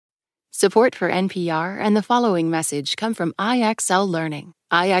Support for NPR and the following message come from IXL Learning.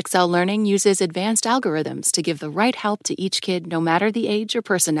 IXL Learning uses advanced algorithms to give the right help to each kid no matter the age or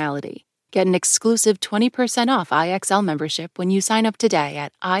personality. Get an exclusive 20% off IXL membership when you sign up today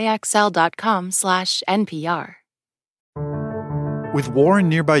at IXL.com/NPR. With war in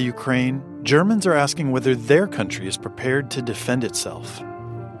nearby Ukraine, Germans are asking whether their country is prepared to defend itself.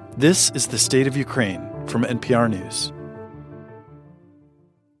 This is the State of Ukraine from NPR News.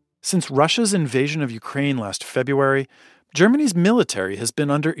 Since Russia's invasion of Ukraine last February, Germany's military has been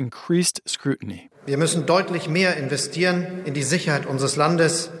under increased scrutiny. Wir müssen deutlich mehr investieren in die Sicherheit unseres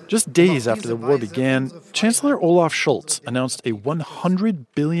Landes. Just days after the war began, Chancellor Olaf Scholz announced a $100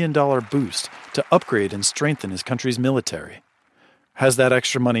 billion boost to upgrade and strengthen his country's military. Has that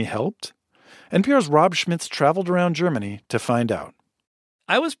extra money helped? NPR's Rob Schmitz traveled around Germany to find out.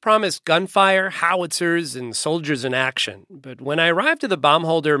 I was promised gunfire, howitzers, and soldiers in action. But when I arrived at the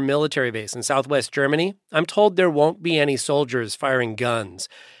Baumholder military base in southwest Germany, I'm told there won't be any soldiers firing guns.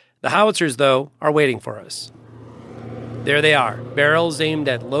 The howitzers, though, are waiting for us. There they are, barrels aimed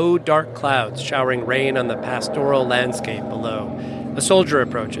at low, dark clouds showering rain on the pastoral landscape below. A soldier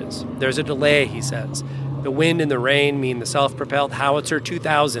approaches. There's a delay, he says. The wind and the rain mean the self-propelled howitzer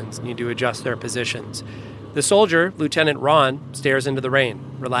 2000s need to adjust their positions. The soldier, Lieutenant Ron, stares into the rain,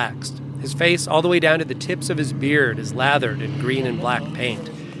 relaxed. His face, all the way down to the tips of his beard, is lathered in green and black paint.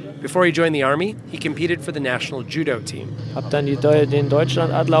 Before he joined the army, he competed for the national judo team. It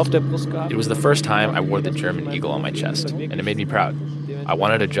was the first time I wore the German eagle on my chest, and it made me proud. I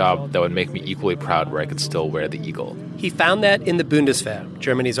wanted a job that would make me equally proud where I could still wear the eagle. He found that in the Bundeswehr,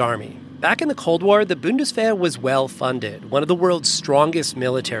 Germany's army. Back in the Cold War, the Bundeswehr was well-funded, one of the world's strongest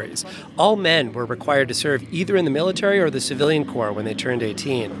militaries. All men were required to serve either in the military or the civilian corps when they turned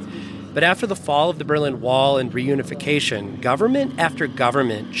 18. But after the fall of the Berlin Wall and reunification, government after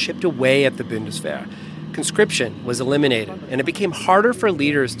government chipped away at the Bundeswehr. Conscription was eliminated, and it became harder for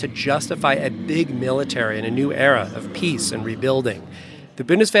leaders to justify a big military in a new era of peace and rebuilding. The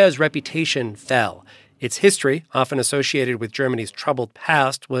Bundeswehr's reputation fell. Its history, often associated with Germany's troubled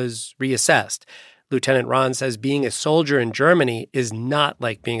past, was reassessed. Lieutenant Ron says being a soldier in Germany is not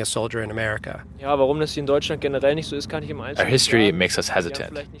like being a soldier in America. Our history makes us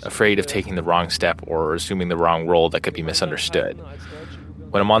hesitant, afraid of taking the wrong step or assuming the wrong role that could be misunderstood.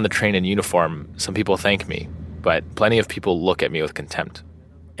 When I'm on the train in uniform, some people thank me, but plenty of people look at me with contempt.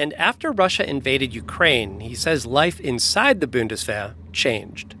 And after Russia invaded Ukraine, he says life inside the Bundeswehr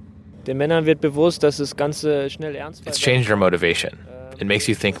changed. It's changed our motivation. It makes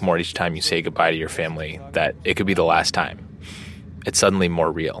you think more each time you say goodbye to your family, that it could be the last time. It's suddenly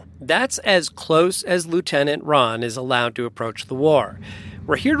more real. That's as close as Lieutenant Ron is allowed to approach the war.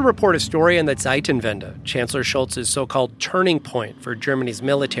 We're here to report a story on the Zeitenwende, Chancellor Scholz's so-called turning point for Germany's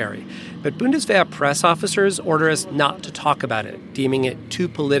military. But Bundeswehr press officers order us not to talk about it, deeming it too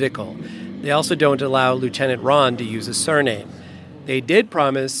political. They also don't allow Lieutenant Ron to use a surname. They did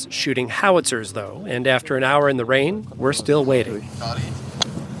promise shooting howitzers, though, and after an hour in the rain, we're still waiting.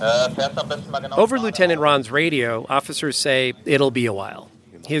 Over Lieutenant Ron's radio, officers say it'll be a while.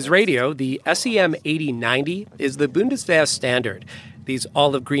 His radio, the SEM 8090, is the Bundeswehr standard. These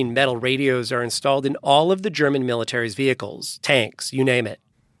olive green metal radios are installed in all of the German military's vehicles, tanks, you name it.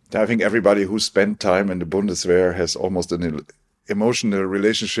 I think everybody who spent time in the Bundeswehr has almost an emotional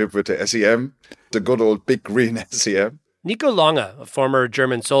relationship with the SEM, the good old big green SEM. Nico Lange, a former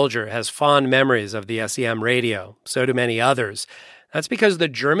German soldier, has fond memories of the SEM radio. So do many others. That's because the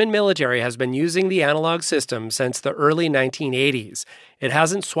German military has been using the analog system since the early 1980s. It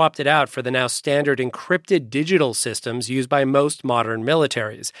hasn't swapped it out for the now standard encrypted digital systems used by most modern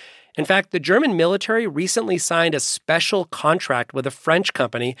militaries. In fact, the German military recently signed a special contract with a French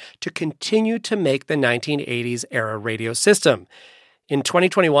company to continue to make the 1980s era radio system. In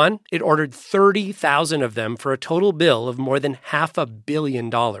 2021, it ordered 30,000 of them for a total bill of more than $500 million.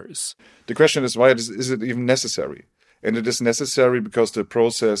 The question is, why is it even necessary? And it is necessary because the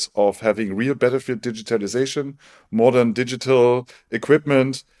process of having real battlefield digitalization, modern digital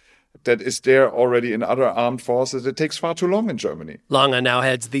equipment that is there already in other armed forces, it takes far too long in Germany. Lange now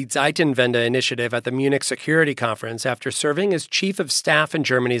heads the Zeitenwende initiative at the Munich Security Conference after serving as chief of staff in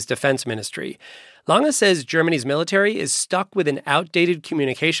Germany's defense ministry. Lange says Germany's military is stuck with an outdated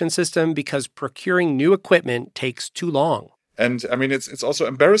communication system because procuring new equipment takes too long. And I mean, it's also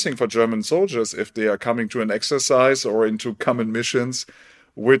embarrassing for German soldiers if they are coming to an exercise or into common missions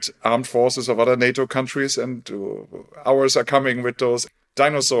with armed forces of other NATO countries, and ours are coming with those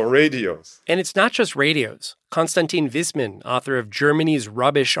dinosaur radios. And it's not just radios. Konstantin Wisman, author of Germany's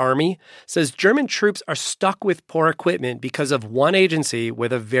Rubbish Army, says German troops are stuck with poor equipment because of one agency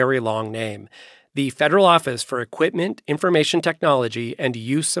with a very long name, the Federal Office for Equipment, Information Technology, and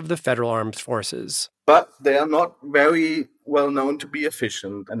Use of the Federal Armed Forces. But they are not very well known to be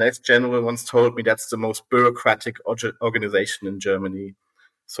efficient. And as General once told me, that's the most bureaucratic organization in Germany.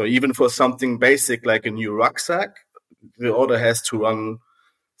 So even for something basic like a new rucksack, the order has to run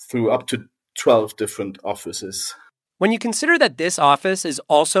through up to 12 different offices. When you consider that this office is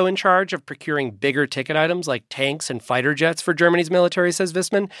also in charge of procuring bigger ticket items like tanks and fighter jets for Germany's military, says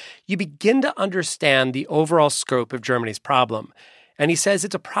Wisman, you begin to understand the overall scope of Germany's problem. And he says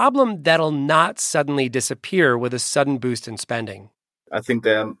it's a problem that'll not suddenly disappear with a sudden boost in spending. I think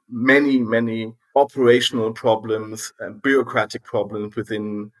there are many, many operational problems and bureaucratic problems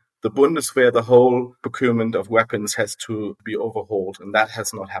within the Bundeswehr. The whole procurement of weapons has to be overhauled, and that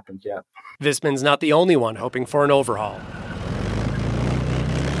has not happened yet. Wisman's not the only one hoping for an overhaul.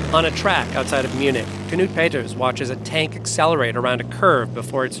 On a track outside of Munich, Knut Peters watches a tank accelerate around a curve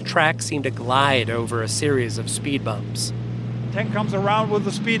before its tracks seem to glide over a series of speed bumps. The tank comes around with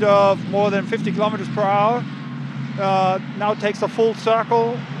a speed of more than 50 kilometers per hour. Now takes a full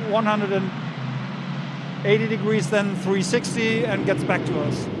circle, 180 degrees, then 360, and gets back to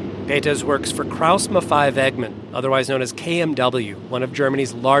us. Peters works for Krauss Maffei Wegmann, otherwise known as KMW, one of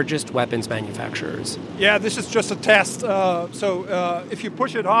Germany's largest weapons manufacturers. Yeah, this is just a test. So if you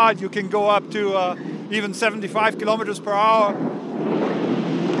push it hard, you can go up to even 75 kilometers per hour.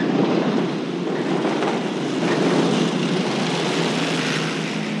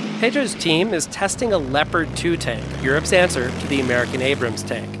 Peters' team is testing a Leopard 2 tank, Europe's answer to the American Abrams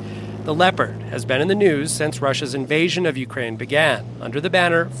tank. The Leopard has been in the news since Russia's invasion of Ukraine began, under the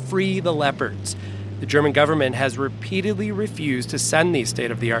banner, Free the Leopards. The German government has repeatedly refused to send these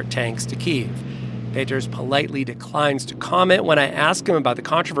state-of-the-art tanks to Kyiv. Peters politely declines to comment when I ask him about the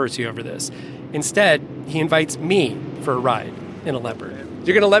controversy over this. Instead, he invites me for a ride in a Leopard.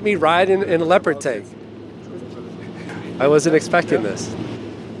 You're going to let me ride in a Leopard tank? I wasn't expecting this.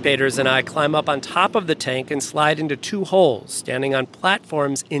 Peters and I climb up on top of the tank and slide into two holes, standing on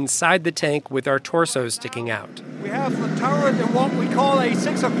platforms inside the tank with our torsos sticking out. We have the turret in what we call a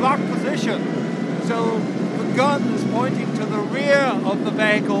 6 o'clock position. So the gun is pointing to the rear of the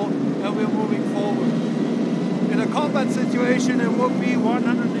vehicle and we're moving forward. In a combat situation, it would be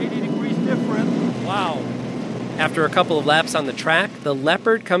 180 degrees different. Wow. After a couple of laps on the track, the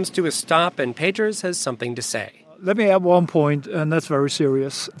Leopard comes to a stop and Peters has something to say. Let me add one point, and that's very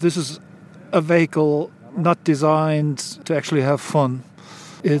serious. This is a vehicle not designed to actually have fun.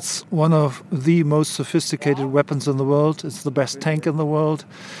 It's one of the most sophisticated weapons in the world. It's the best tank in the world,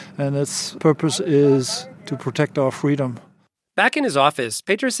 and its purpose is to protect our freedom. Back in his office,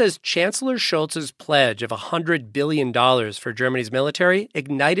 Peters says Chancellor Scholz's pledge of $100 billion for Germany's military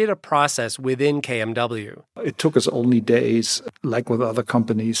ignited a process within KMW. It took us only days, like with other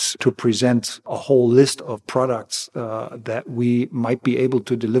companies, to present a whole list of products that we might be able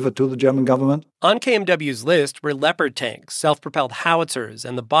to deliver to the German government. On KMW's list were Leopard tanks, self-propelled howitzers,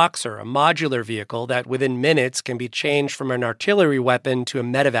 and the Boxer, a modular vehicle that within minutes can be changed from an artillery weapon to a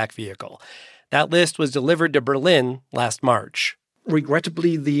medevac vehicle. That list was delivered to Berlin last March.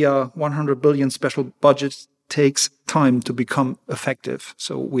 Regrettably, the 100 billion special budget takes time to become effective.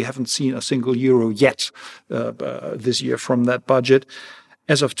 So we haven't seen a single euro yet this year from that budget.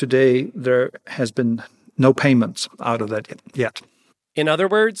 As of today, there has been no payments out of that yet. In other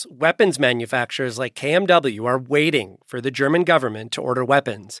words, weapons manufacturers like KMW are waiting for the German government to order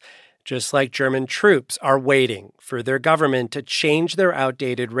weapons, just like German troops are waiting for their government to change their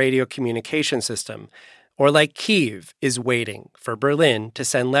outdated radio communication system, or like Kyiv is waiting for Berlin to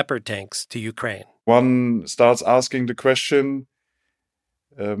send Leopard tanks to Ukraine. One starts asking the question,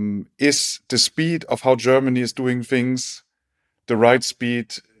 is the speed of how Germany is doing things the right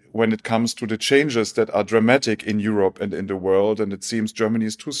speed when it comes to the changes that are dramatic in Europe and in the world, and it seems Germany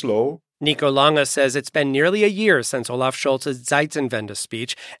is too slow? Nico Lange says it's been nearly a year since Olaf Scholz's Zeitenwende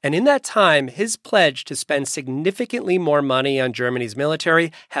speech, and in that time, his pledge to spend significantly more money on Germany's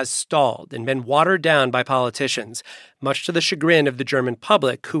military has stalled and been watered down by politicians, much to the chagrin of the German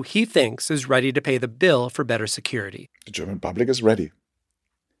public, who he thinks is ready to pay the bill for better security. The German public is ready.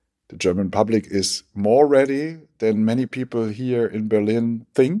 The German public is more ready than many people here in Berlin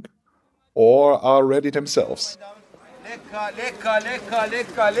think or are ready themselves.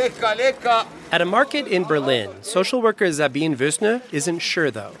 At a market in Berlin, social worker Sabine Wüssner isn't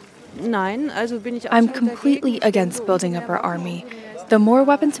sure, though. I'm completely against building up our army. The more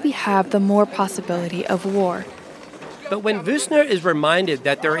weapons we have, the more possibility of war. But when Wüstner is reminded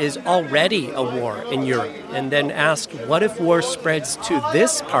that there is already a war in Europe, and then asked what if war spreads to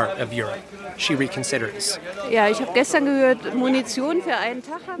this part of Europe, she reconsiders.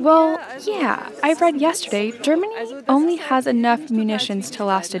 Well, yeah, I read yesterday Germany only has enough munitions to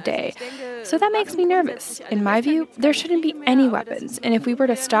last a day. So that makes me nervous. In my view, there shouldn't be any weapons, and if we were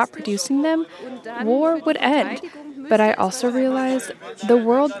to stop producing them, war would end. But I also realize the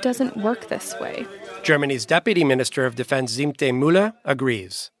world doesn't work this way. Germany's Deputy Minister of Defense Siemte Müller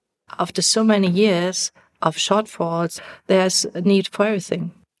agrees. After so many years of shortfalls, there's a need for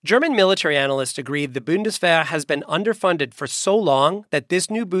everything. German military analysts agreed the Bundeswehr has been underfunded for so long that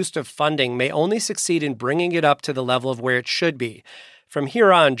this new boost of funding may only succeed in bringing it up to the level of where it should be. From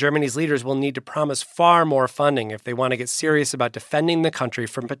here on, Germany's leaders will need to promise far more funding if they want to get serious about defending the country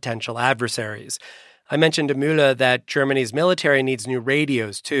from potential adversaries. I mentioned to Müller that Germany's military needs new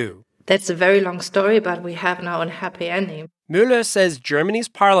radios, too. That's a very long story, but we have now a happy ending. Müller says Germany's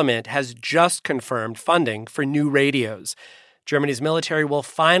parliament has just confirmed funding for new radios. Germany's military will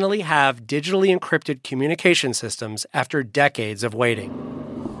finally have digitally encrypted communication systems after decades of waiting.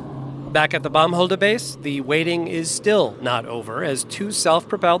 Back at the Baumholder base, the waiting is still not over, as 2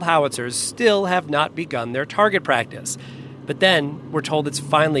 self-propelled howitzers still have not begun their target practice. But then, we're told it's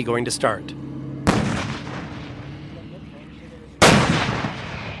finally going to start.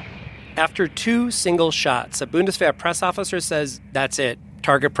 After 2 single shots, a Bundeswehr press officer says, that's it,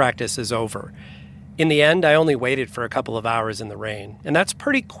 target practice is over. In the end, I only waited for a couple of hours in the rain, and that's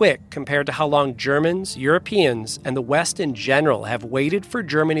pretty quick compared to how long Germans, Europeans, and the West in general have waited for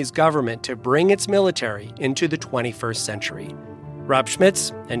Germany's government to bring its military into the 21st century. Rob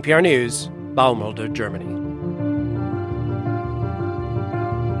Schmitz, NPR News, Baumholder, Germany.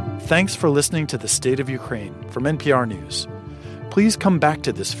 Thanks for listening to The State of Ukraine from NPR News. Please come back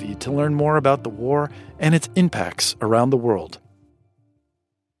to this feed to learn more about the war and its impacts around the world.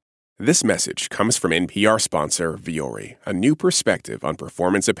 This message comes from NPR sponsor Vuori, a new perspective on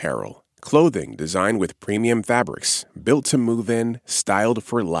performance apparel. Clothing designed with premium fabrics, built to move in, styled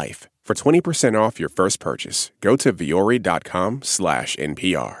for life. For 20% off your first purchase, go to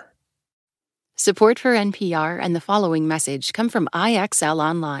vuori.com/NPR. Support for NPR and the following message come from IXL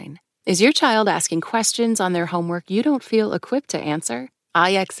Online. Is your child asking questions on their homework you don't feel equipped to answer?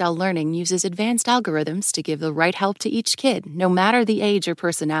 IXL Learning uses advanced algorithms to give the right help to each kid, no matter the age or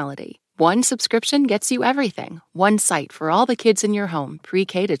personality. One subscription gets you everything. One site for all the kids in your home,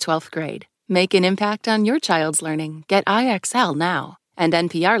 pre-K to 12th grade. Make an impact on your child's learning. Get IXL now. And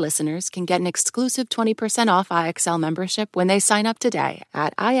NPR listeners can get an exclusive 20% off IXL membership when they sign up today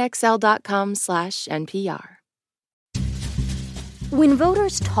at IXL.com/NPR. When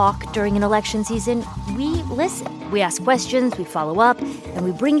voters talk during an election season, we listen. We ask questions, we follow up, and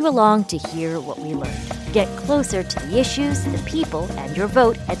we bring you along to hear what we learned. Get closer to the issues, the people, and your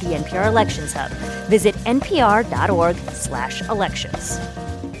vote at the NPR Elections Hub. Visit npr.org/elections.